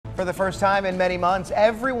For the first time in many months,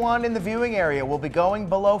 everyone in the viewing area will be going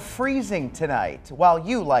below freezing tonight. While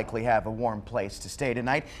you likely have a warm place to stay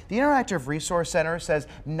tonight, the Interactive Resource Center says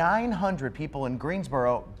 900 people in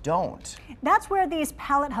Greensboro don't. That's where these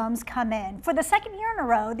pallet homes come in. For the second year in a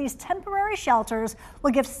row, these temporary shelters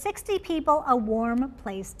will give 60 people a warm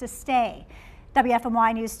place to stay.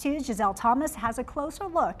 WFMY News 2's Giselle Thomas has a closer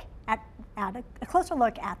look at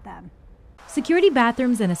them. Security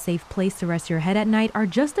bathrooms and a safe place to rest your head at night are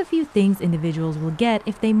just a few things individuals will get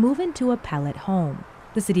if they move into a pallet home.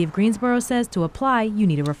 The city of Greensboro says to apply, you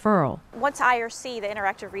need a referral. Once IRC, the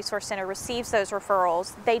Interactive Resource Center, receives those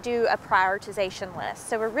referrals, they do a prioritization list.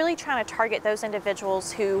 So we're really trying to target those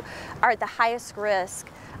individuals who are at the highest risk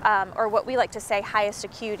or what we like to say highest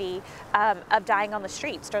acuity of dying on the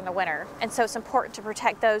streets during the winter. And so it's important to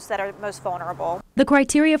protect those that are most vulnerable. The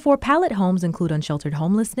criteria for pallet homes include unsheltered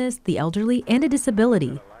homelessness, the elderly, and a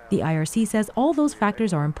disability. The IRC says all those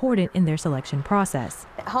factors are important in their selection process.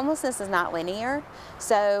 Homelessness is not linear,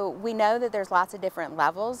 so we know that there's lots of different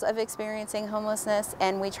levels of experiencing homelessness,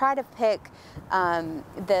 and we try to pick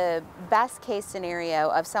the best case scenario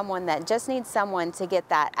of someone that just needs someone to get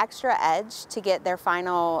that extra edge to get their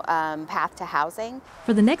final path to housing.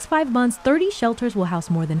 For the next 5 months, 30 shelters will house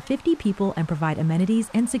more than 50 people and provide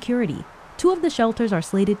amenities and security. 2 of the shelters are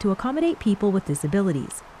slated to accommodate people with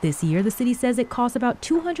disabilities. This year, the city says it costs about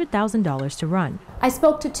 $200,000 to run. I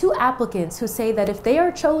spoke to 2 applicants who say that if they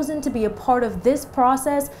are chosen to be a part of this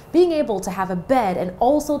process, being able to have a bed and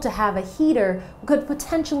also to have a heater could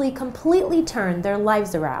potentially completely turn their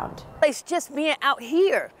lives around. It's just being out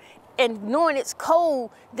here and knowing it's cold,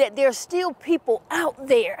 that there's still people out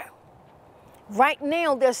there. Right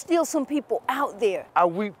now, there's still some people out there. I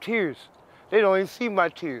weep tears. They don't even see my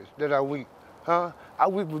tears that I weep. I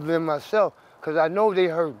weep with them myself because I know they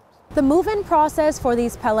hurt. The move-in process for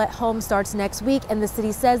these pellet homes starts next week, and the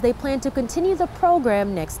city says they plan to continue the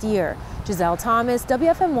program next year. Giselle Thomas,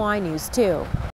 WFMY News 2.